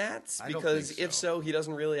name Nats? I don't Because think so. if so, he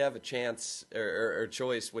doesn't really have a chance or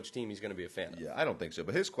choice which team he's going to be a fan of. Yeah, I don't think so.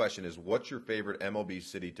 But his question is, what's your favorite MLB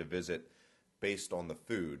city to visit based on the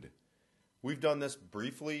food? We've done this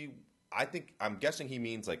briefly. I'm guessing he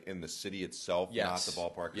means like in the city itself, Yes. not the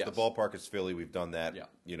ballpark. Yes. The ballpark is Philly. We've done that.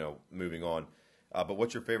 Yeah. Moving on. But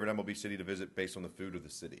what's your favorite MLB city to visit based on the food of the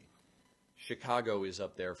city? Chicago is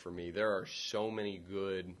up there for me. There are so many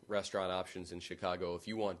good restaurant options in Chicago. If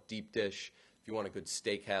you want deep dish, if you want a good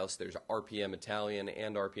steakhouse, there's RPM Italian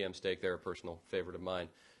and RPM Steak. They're a personal favorite of mine.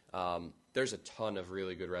 There's a ton of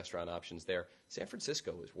really good restaurant options there. San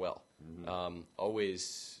Francisco as well.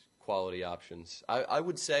 Always quality options. I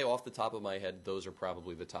would say off the top of my head, those are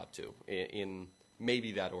probably the top two in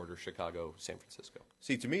maybe that order: Chicago, San Francisco.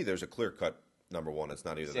 See, to me, there's a clear-cut number one. It's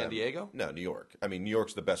not either San Diego? No, New York. I mean, New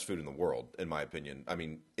York's the best food in the world, in my opinion. I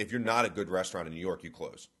mean, if you're not a good restaurant in New York, you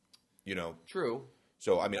close. You know? True.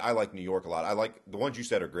 So, I mean, I like New York a lot. I like the ones you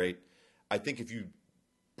said are great. I think if you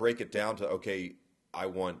break it down to, okay, I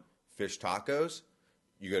want fish tacos,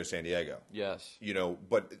 you go to San Diego. Yes. You know,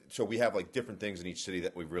 but so we have like different things in each city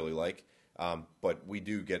that we really like. But we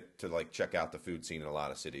do get to like check out the food scene in a lot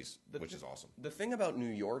of cities, which is awesome. The thing about New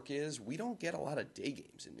York is we don't get a lot of day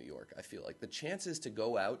games in New York. I feel like the chances to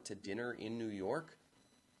go out to dinner in New York,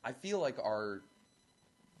 I feel like are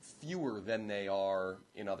fewer than they are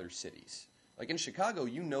in other cities. Like in Chicago,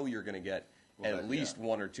 you know you're going to get at least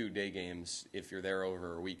 1 or 2 day games if you're there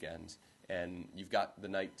over a weekend, and you've got the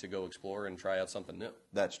night to go explore and try out something new.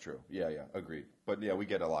 That's true. Yeah, agreed. But yeah, we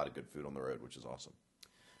get a lot of good food on the road, which is awesome.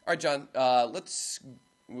 All right, John,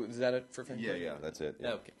 is that it for Fan Club? Yeah, that's it.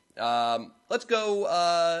 Yeah. Okay. Let's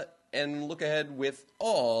go and look ahead with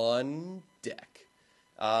On Deck.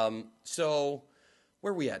 So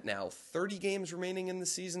where are we at now? 30 games remaining in the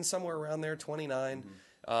season, somewhere around there, 29.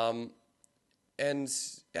 Mm-hmm. And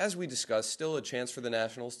as we discussed, still a chance for the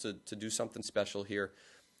Nationals to do something special here.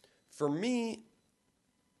 For me,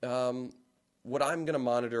 what I'm going to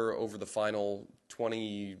monitor over the final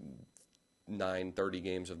 29-30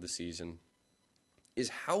 games of the season is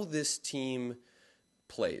how this team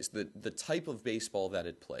plays, the type of baseball that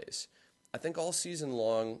it plays. I think all season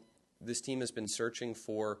long, this team has been searching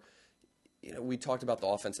for, we talked about the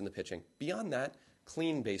offense and the pitching. Beyond that,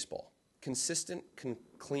 clean baseball, consistent,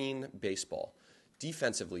 clean baseball.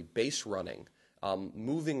 Defensively, base running,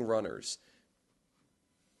 moving runners.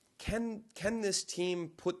 Can this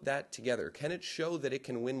team put that together? Can it show that it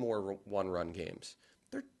can win more one-run games?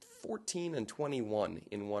 They're 14-21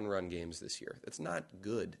 in one-run games this year. That's not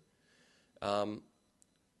good.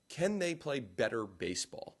 Can they play better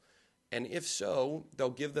baseball? And if so,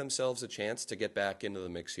 they'll give themselves a chance to get back into the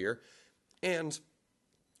mix here, and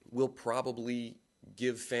will probably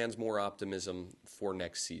give fans more optimism for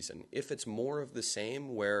next season. If it's more of the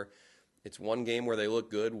same, where it's one game where they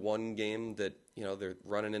look good, one game that they're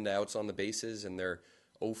running into outs on the bases and they're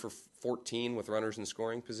 0 for 14 with runners in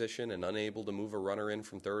scoring position and unable to move a runner in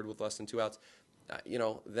from third with less than 2 outs,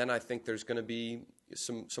 then I think there's going to be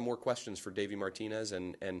some more questions for Davey Martinez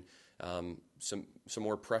and some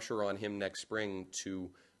more pressure on him next spring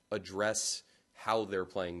to address how they're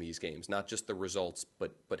playing these games, not just the results,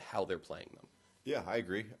 but how they're playing them. Yeah, I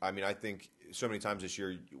agree. I mean, I think so many times this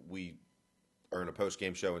year we are in a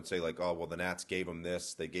post-game show and say like, oh, well, the Nats gave them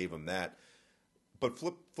this, they gave them that. But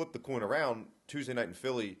flip the coin around, Tuesday night in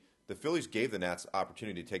Philly, the Phillies gave the Nats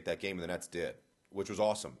opportunity to take that game, and the Nats did, which was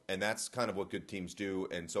awesome. And that's kind of what good teams do.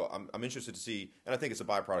 And so I'm interested to see, and I think it's a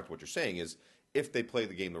byproduct of what you're saying, is if they play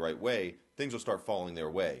the game the right way, things will start falling their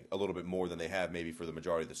way a little bit more than they have maybe for the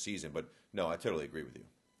majority of the season. But no, I totally agree with you.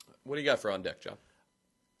 What do you got for On Deck, John?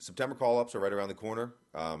 September call-ups are right around the corner.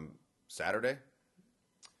 Saturday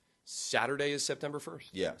is September 1st.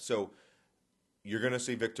 Yeah, so you're going to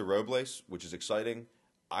see Victor Robles, which is exciting.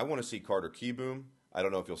 I want to see Carter Kieboom. I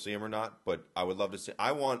don't know if you'll see him or not, but I would love to see.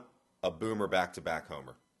 I want a boomer back-to-back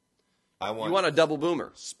homer. You want a double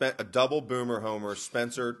boomer? A double boomer homer,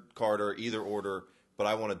 Spencer, Carter, either order, but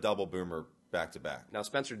I want a double boomer back-to-back. Now,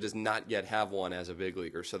 Spencer does not yet have one as a big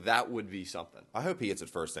leaguer, so that would be something. I hope he hits it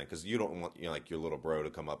first then, because you don't want like your little bro to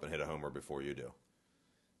come up and hit a homer before you do.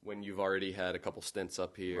 When you've already had a couple stints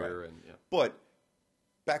up here. Right. And But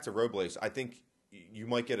back to Robles, I think you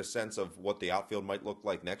might get a sense of what the outfield might look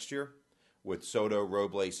like next year with Soto,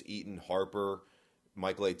 Robles, Eaton, Harper,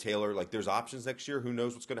 Michael A. Taylor. Like, there's options next year. Who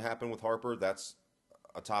knows what's going to happen with Harper? That's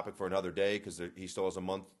a topic for another day because he still has a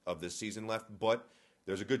month of this season left. But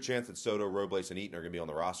there's a good chance that Soto, Robles, and Eaton are going to be on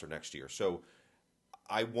the roster next year. So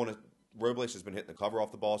Robles has been hitting the cover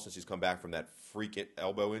off the ball since he's come back from that freak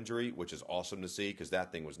elbow injury, which is awesome to see because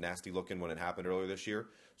that thing was nasty looking when it happened earlier this year.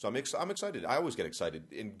 So I'm excited. I always get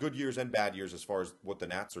excited in good years and bad years as far as what the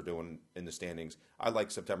Nats are doing in the standings. I like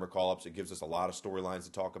September call-ups. It gives us a lot of storylines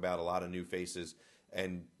to talk about, a lot of new faces,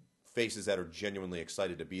 and faces that are genuinely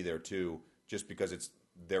excited to be there too, just because it's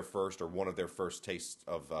their first or one of their first tastes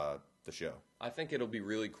of the show. I think it'll be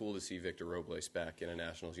really cool to see Victor Robles back in a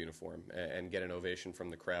Nationals uniform and get an ovation from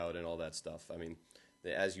the crowd and all that stuff. I mean,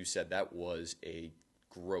 as you said, that was a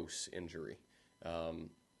gross injury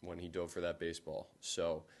when he dove for that baseball.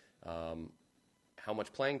 So how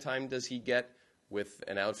much playing time does he get with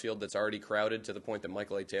an outfield that's already crowded to the point that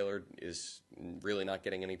Michael A. Taylor is really not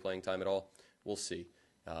getting any playing time at all? We'll see.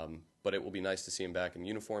 But it will be nice to see him back in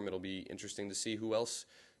uniform. It'll be interesting to see who else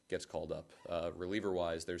gets called up.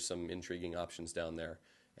 Reliever-wise, there's some intriguing options down there.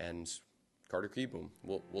 And Carter Kieboom,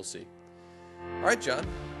 we'll see. All right, John.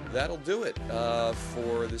 That'll do it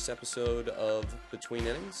for this episode of Between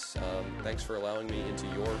Innings. Thanks for allowing me into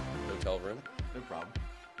your hotel room. No problem.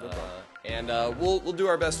 And we'll do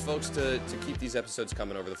our best, folks, to keep these episodes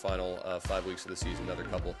coming over the final 5 weeks of the season. Another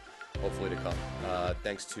couple, hopefully, to come.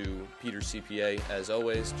 Thanks to Peter CPA, as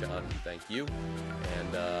always. John, thank you.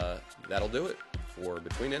 And that'll do it for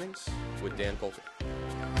Between Innings with Dan Coulter.